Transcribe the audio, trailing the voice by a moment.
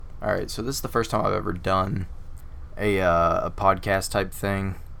All right, so this is the first time I've ever done a podcast type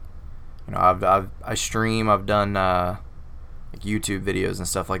thing. You know, I stream. I've done like YouTube videos and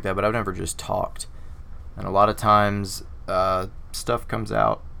stuff like that, but I've never just talked. And a lot of times, stuff comes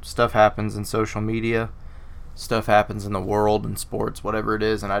out, stuff happens in social media, stuff happens in the world and sports, whatever it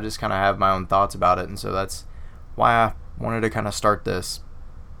is, and I just kind of have my own thoughts about it. And so that's why I wanted to kind of start this.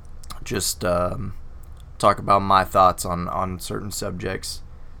 Just talk about my thoughts on certain subjects.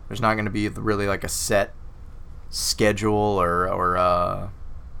 There's not going to be really like a set schedule or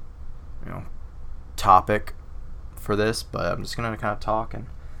topic for this, but I'm just going to kind of talk and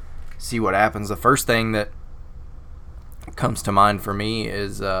see what happens. The first thing that comes to mind for me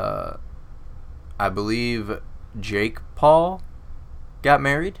is I believe Jake Paul got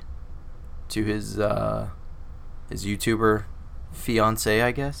married to his YouTuber fiance,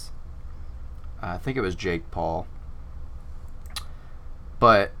 I guess. I think it was Jake Paul,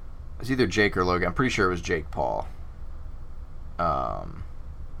 but it's either Jake or Logan. I'm pretty sure it was Jake Paul. But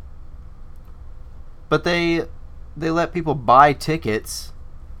they let people buy tickets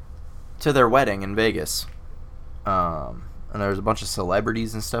to their wedding in Vegas. And there was a bunch of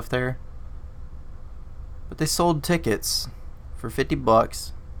celebrities and stuff there. But they sold tickets for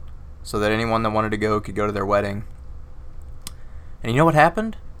 $50 so that anyone that wanted to go could go to their wedding. And you know what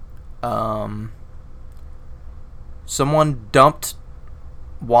happened? Someone dumped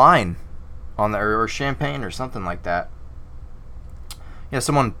wine on there, or champagne or something like that. Yeah,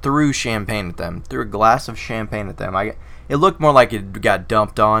 someone threw champagne at them, threw a glass of champagne at them. It looked more like it got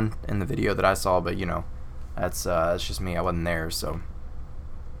dumped on in the video that I saw, but you know, that's just me. I wasn't there, so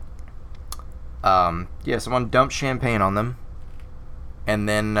yeah, someone dumped champagne on them, and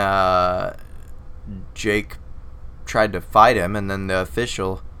then Jake tried to fight him, and then the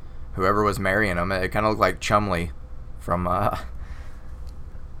official, whoever was marrying him, it kind of looked like Chumley from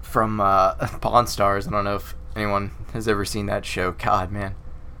Pawn Stars. I don't know if anyone has ever seen that show. God, man,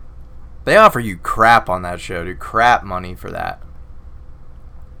 they offer you crap on that show, dude. Crap money for that.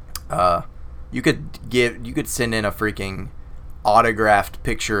 You could send in a freaking autographed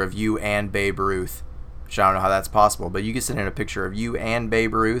picture of you and Babe Ruth, which I don't know how that's possible, but you could send in a picture of you and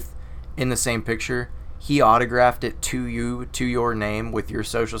Babe Ruth in the same picture. He autographed it to you, to your name, with your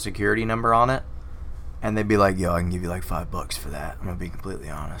social security number on it. And they'd be like, yo, I can give you like $5 for that. I'm going to be completely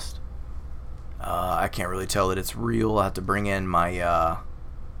honest. I can't really tell that it's real. I have to bring in my,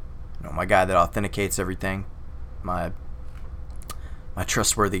 my guy that authenticates everything. My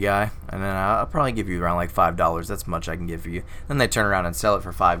trustworthy guy. And then I'll probably give you around like $5. That's much I can give you. Then they turn around and sell it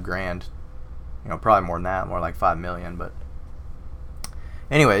for $5,000. Probably more than that. More like $5 million. But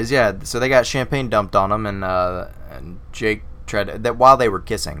anyways, yeah. So they got champagne dumped on them. And Jake tried to, that while they were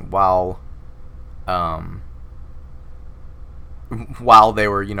kissing. While they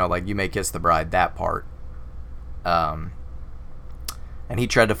were, like, you may kiss the bride, that part. And he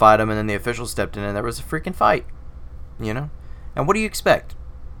tried to fight him, and then the officials stepped in, and there was a freaking fight, And what do you expect?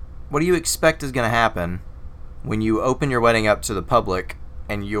 What do you expect is going to happen when you open your wedding up to the public,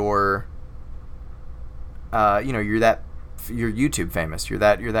 and you're YouTube famous, you're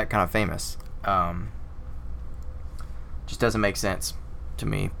that kind of famous? Just doesn't make sense to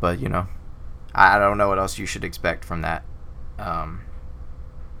me, but, I don't know what else you should expect from that.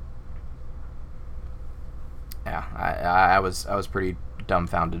 Yeah, I was pretty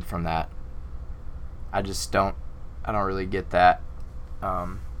dumbfounded from that. I don't really get that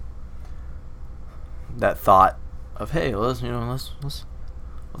that thought of, hey, let's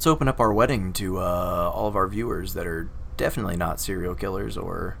open up our wedding to all of our viewers that are definitely not serial killers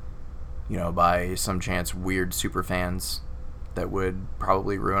or by some chance weird super fans that would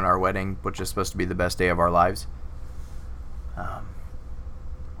probably ruin our wedding, which is supposed to be the best day of our lives.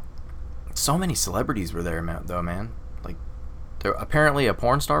 So many celebrities were there, man. Like, apparently a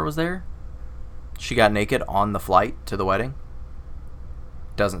porn star was there. She got naked on the flight to the wedding.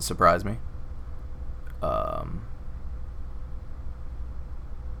 Doesn't surprise me.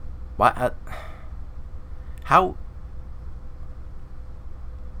 Why? How?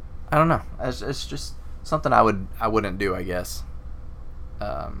 I don't know. It's just something I wouldn't do, I guess.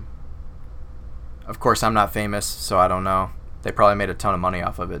 Of course, I'm not famous, so I don't know. They probably made a ton of money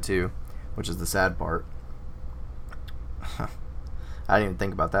off of it too, which is the sad part. I didn't even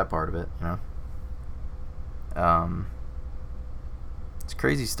think about that part of it, It's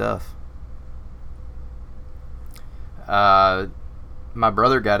crazy stuff. My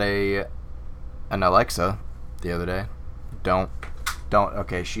brother got an Alexa the other day. Don't.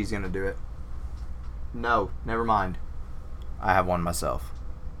 Okay, she's gonna do it. No, never mind. I have one myself.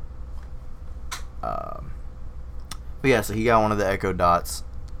 But yeah, so he got one of the Echo Dots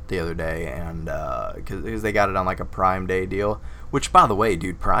the other day, and because they got it on like a Prime Day deal. Which, by the way,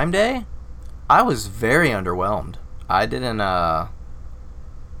 dude, Prime Day, I was very underwhelmed. I didn't. There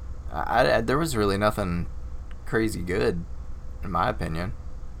was really nothing crazy good, in my opinion.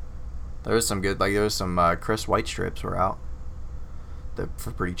 There was some good, like there was some Chris White strips were out. They're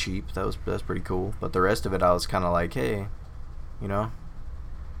pretty cheap. That's pretty cool. But the rest of it, I was kind of like, hey, you know,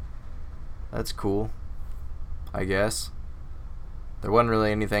 that's cool, I guess. There wasn't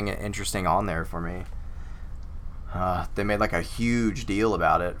really anything interesting on there for me. They made like a huge deal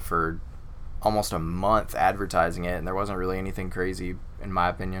about it for almost a month advertising it, and there wasn't really anything crazy, in my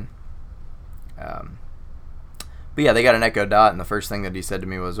opinion. But yeah, they got an Echo Dot, and the first thing that he said to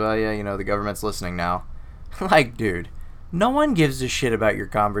me was, well, yeah, you know, the government's listening now. Like, dude, no one gives a shit about your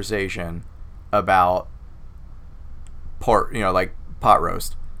conversation about like pot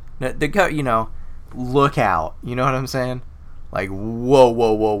roast. You know, look out. You know what I'm saying? Like,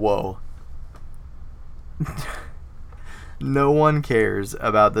 whoa. No one cares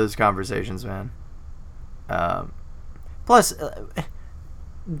about those conversations, man. Plus,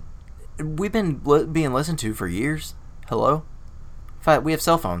 we've been being listened to for years. Hello? In fact, we have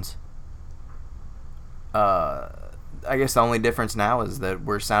cell phones. I guess the only difference now is that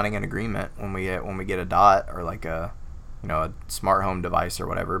we're signing an agreement when we get a dot or like a, you know, a smart home device or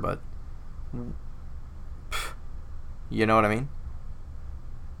whatever. But you know what I mean?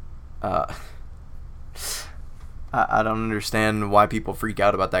 I don't understand why people freak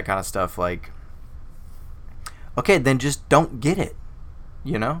out about that kind of stuff. Like, okay, then just don't get it.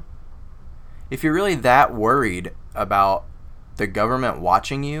 You know? If you're really that worried about the government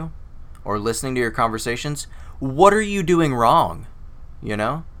watching you or listening to your conversations, what are you doing wrong? You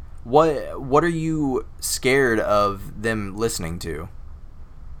know? What are you scared of them listening to?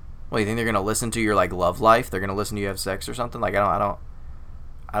 Well, you think they're gonna listen to your like love life? They're gonna listen to you have sex or something? Like, I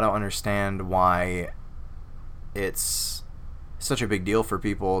don't understand why it's such a big deal for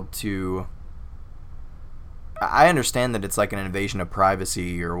people to. I understand that it's like an invasion of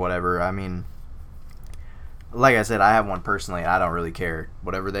privacy or whatever. I mean, like I said, I have one personally. I don't really care.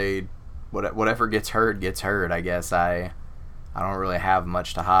 Whatever gets heard gets heard. I guess I don't really have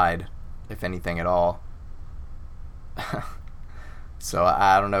much to hide, if anything at all. So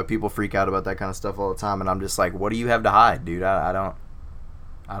I don't know. People freak out about that kind of stuff all the time, and I'm just like, what do you have to hide, dude? I don't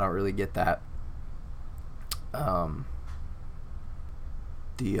really get that. Man,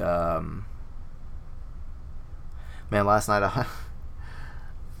 last night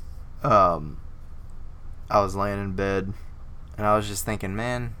I was laying in bed and I was just thinking,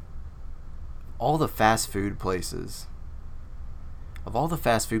 man, of all the fast food places,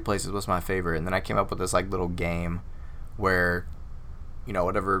 what's my favorite? And then I came up with this like little game where, you know,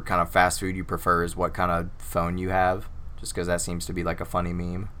 whatever kind of fast food you prefer is what kind of phone you have, just because that seems to be like a funny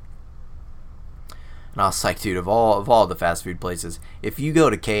meme. And I was like, dude, of all the fast food places, if you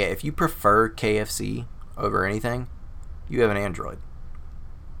prefer KFC over anything, you have an Android.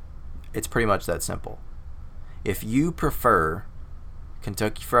 It's pretty much that simple. If you prefer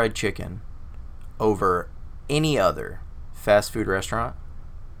Kentucky Fried Chicken over any other fast food restaurant,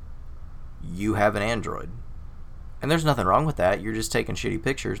 you have an Android. And there's nothing wrong with that. You're just taking shitty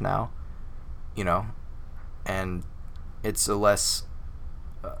pictures now, you know, and it's a less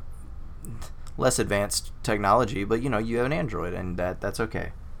advanced technology, but you know, you have an Android, and that's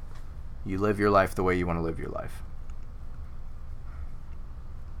okay. You live your life the way you want to live your life.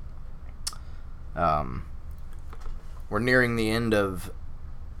 We're nearing the end of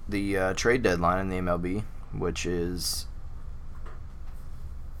the trade deadline in the MLB, which is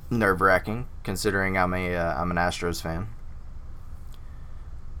nerve-wracking considering I'm an Astros fan.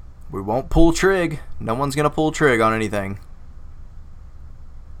 We won't pull trig. No one's gonna pull trig on anything.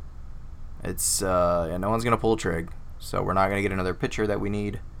 It's no one's gonna pull trig, so we're not gonna get another pitcher that we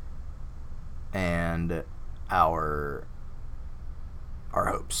need, and our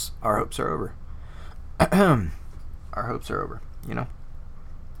hopes are over. Our hopes are over. You know,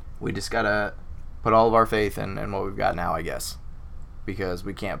 we just gotta put all of our faith in what we've got now, I guess, because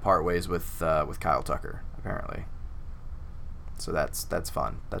we can't part ways with Kyle Tucker apparently. So that's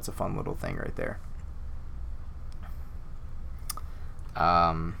fun. That's a fun little thing right there.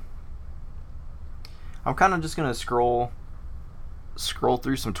 I'm kind of just gonna scroll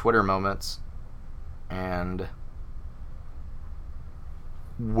through some Twitter moments, and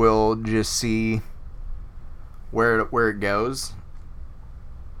we'll just see where it goes.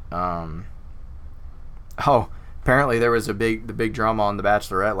 Apparently there was the big drama on The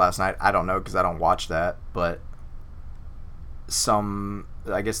Bachelorette last night. I don't know because I don't watch that, but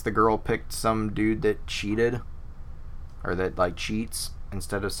I guess the girl picked some dude that cheated, or that like cheats,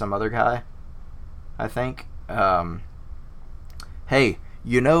 instead of some other guy, I think. Hey,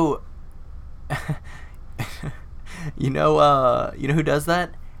 you know you know who does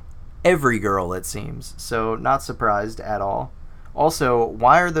that? Every girl, it seems. So not surprised at all. Also,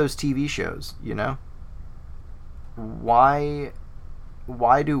 why are those TV shows, you know? Why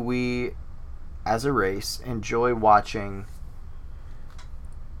do we as a race enjoy watching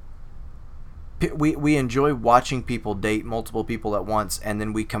we enjoy watching people date multiple people at once, and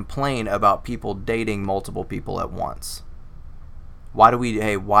then we complain about people dating multiple people at once? Why do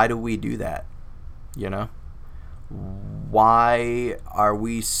we do that? You know? Why are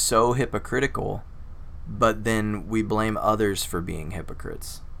we so hypocritical, but then we blame others for being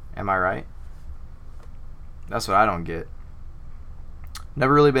hypocrites? Am I right? That's what I don't get.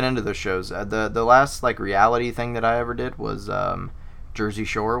 Never really been into those shows. The last like reality thing that I ever did was Jersey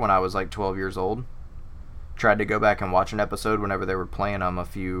Shore when I was like 12 years old. Tried to go back and watch an episode whenever they were playing them a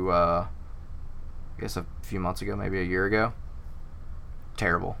few months ago, maybe a year ago.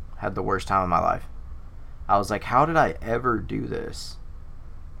 Terrible. Had the worst time of my life. I was like, how did I ever do this?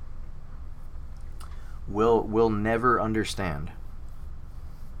 We'll never understand.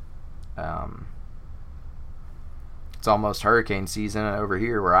 It's almost hurricane season over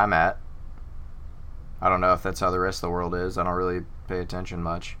here where I'm at. I don't know if that's how the rest of the world is. I don't really pay attention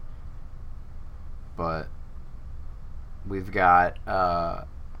much. But we've got,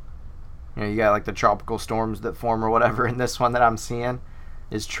 you got like the tropical storms that form or whatever. And this one that I'm seeing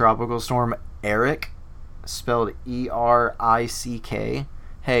is Tropical Storm Eric, spelled E-R-I-C-K.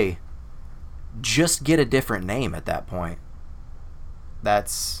 Hey, just get a different name at that point.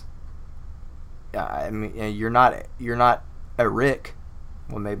 That's, I mean, you're not a Rick.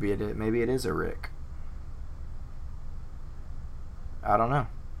 Well, maybe it is a Rick. I don't know.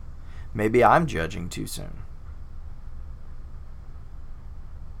 Maybe I'm judging too soon.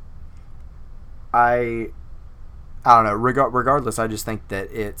 I don't know. Regardless, I just think that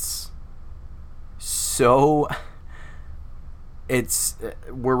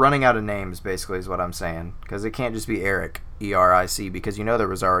we're running out of names, basically, is what I'm saying. Because it can't just be Eric, E-R-I-C, because there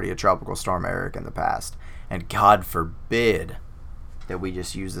was already a Tropical Storm Eric in the past. And God forbid that we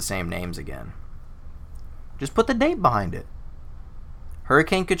just use the same names again. Just put the date behind it.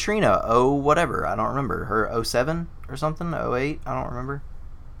 Hurricane Katrina, whatever, I don't remember. Her 07 or something, 08, I don't remember.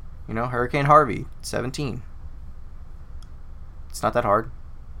 Hurricane Harvey, 17. It's not that hard.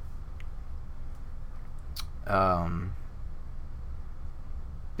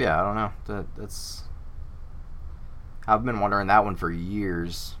 Yeah, I don't know. That's. I've been wondering that one for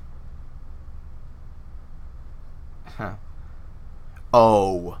years.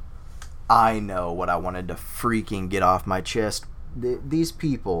 Oh, I know what I wanted to freaking get off my chest. These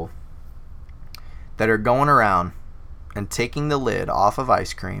people that are going around and taking the lid off of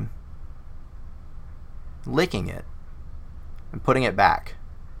ice cream, licking it, and putting it back.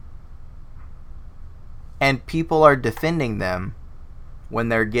 And people are defending them when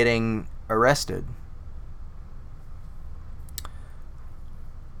they're getting arrested.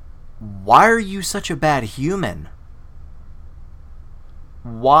 Why are you such a bad human?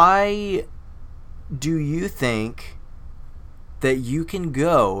 Why do you think that you can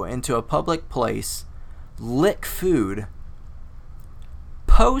go into a public place, lick food,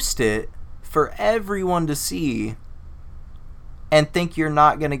 post it for everyone to see, and think you're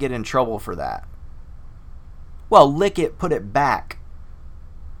not going to get in trouble for that? Well, lick it, put it back,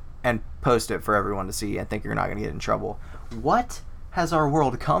 and post it for everyone to see and think you're not going to get in trouble. What has our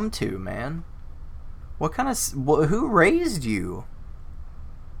world come to, man? What kind of... who raised you?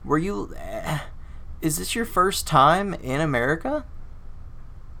 Were you... is this your first time in America?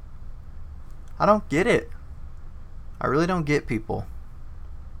 I don't get it. I really don't get people.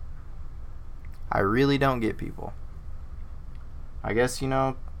 I really don't get people. I guess,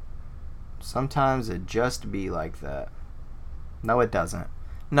 sometimes it just be like that. No, it doesn't.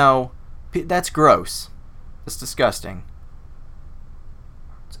 No, that's gross. It's disgusting.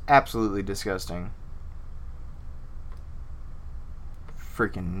 It's absolutely disgusting.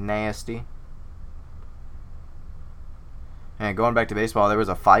 Freaking nasty. And going back to baseball, there was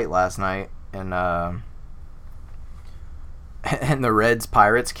a fight last night in the Reds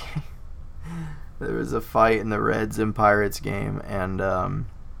Pirates game. There was a fight in the Reds and Pirates game, and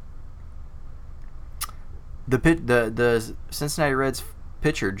the Cincinnati Reds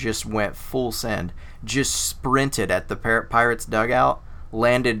pitcher just went full send, just sprinted at the Pirates dugout,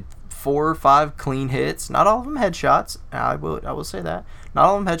 landed 4 or 5 clean hits. Not all of them headshots. I will say that. Not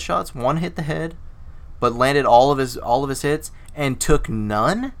all of them headshots. One hit the head, but landed all of his hits and took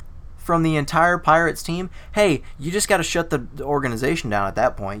none from the entire Pirates team, hey, you just got to shut the organization down at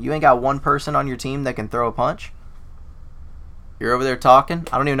that point. You ain't got one person on your team that can throw a punch. You're over there talking.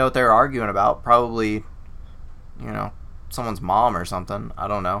 I don't even know what they're arguing about. Probably, someone's mom or something. I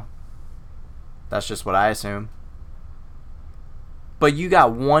don't know. That's just what I assume. But you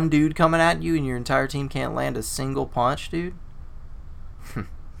got one dude coming at you and your entire team can't land a single punch, dude?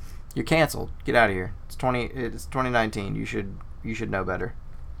 You're canceled. Get out of here. It's 2019. You should know better.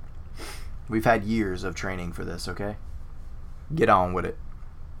 We've had years of training for this, okay? Get on with it.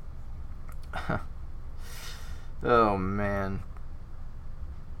 Oh man.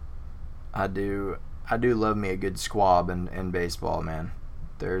 I do love me a good squab in baseball, man.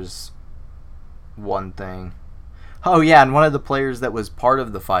 There's one thing. Oh yeah, and one of the players that was part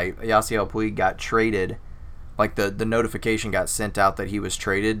of the fight, Yasiel Puig, got traded. Like the notification got sent out that he was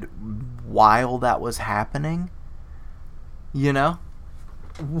traded while that was happening.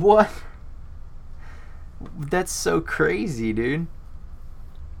 What? That's so crazy, dude.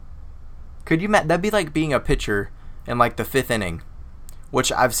 Could you that'd be like being a pitcher in like the 5th inning,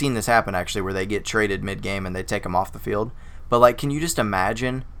 which I've seen this happen actually, where they get traded mid-game and they take them off the field. But like, can you just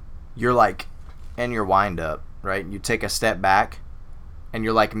imagine you're like in your wind-up, right? You take a step back and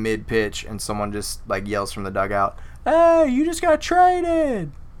you're like mid-pitch and someone just like yells from the dugout, "Hey, you just got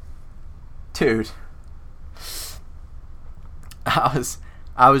traded!" Dude. I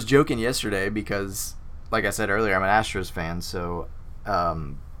was joking yesterday because, like I said earlier, I'm an Astros fan, so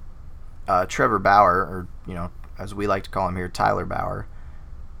Trevor Bauer, or as we like to call him here, Tyler Bauer,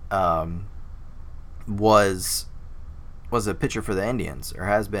 was a pitcher for the Indians, or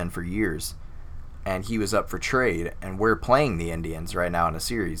has been for years, and he was up for trade, and we're playing the Indians right now in a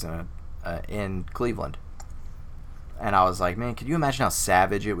series in Cleveland. And I was like, man, could you imagine how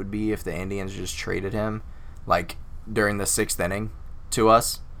savage it would be if the Indians just traded him, like, during the 6th inning to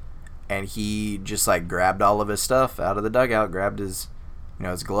us, and he just, like, grabbed all of his stuff out of the dugout, grabbed his,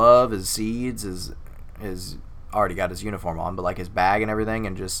 his glove, his seeds, his already got his uniform on, but, like, his bag and everything,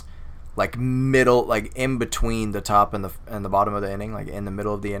 and just, like, in between the top and the bottom of the inning, like, in the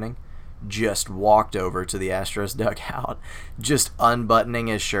middle of the inning, just walked over to the Astros dugout, just unbuttoning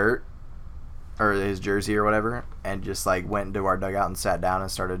his shirt, or his jersey or whatever, and just like went into our dugout and sat down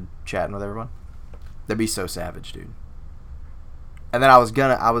and started chatting with everyone. That'd be so savage, dude. And then I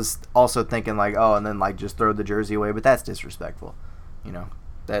was also thinking like, oh, and then like just throw the jersey away, but that's disrespectful.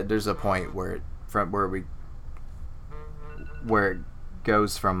 That there's a point where it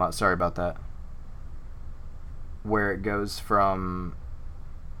goes from sorry about that. Where it goes from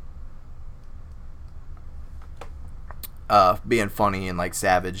being funny and like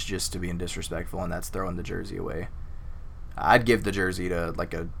savage just to being disrespectful, and that's throwing the jersey away. I'd give the jersey to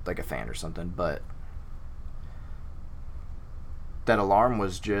like a fan or something, but that alarm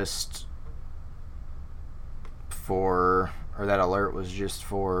was just for, or that alert was just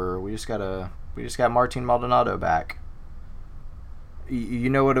for, we just got Martin Maldonado back. You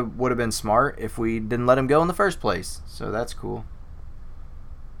know what would have been smart if we didn't let him go in the first place. So that's cool.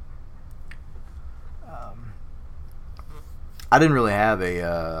 I didn't really have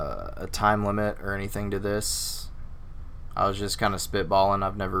a time limit or anything to this. I was just kind of spitballing.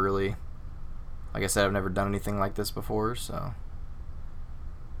 I've never really, like I said, I've never done anything like this before, so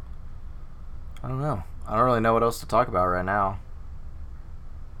I don't know. I don't really know what else to talk about right now.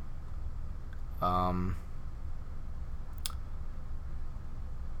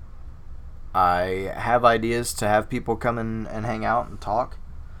 I have ideas to have people come in and hang out and talk.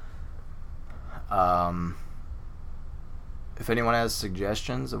 If anyone has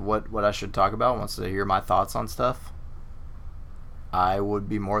suggestions of what I should talk about, wants to hear my thoughts on stuff, I would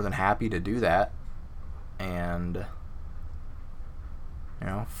be more than happy to do that. And,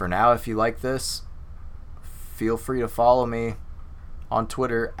 for now, if you like this, feel free to follow me on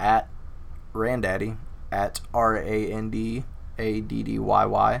Twitter at Randaddy, at RANDADDYY.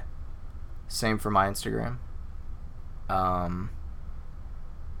 Same for my Instagram. And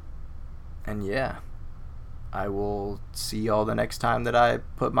yeah, I will see y'all the next time that I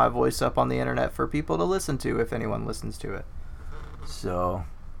put my voice up on the internet for people to listen to, if anyone listens to it. So,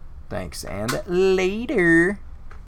 thanks, and later.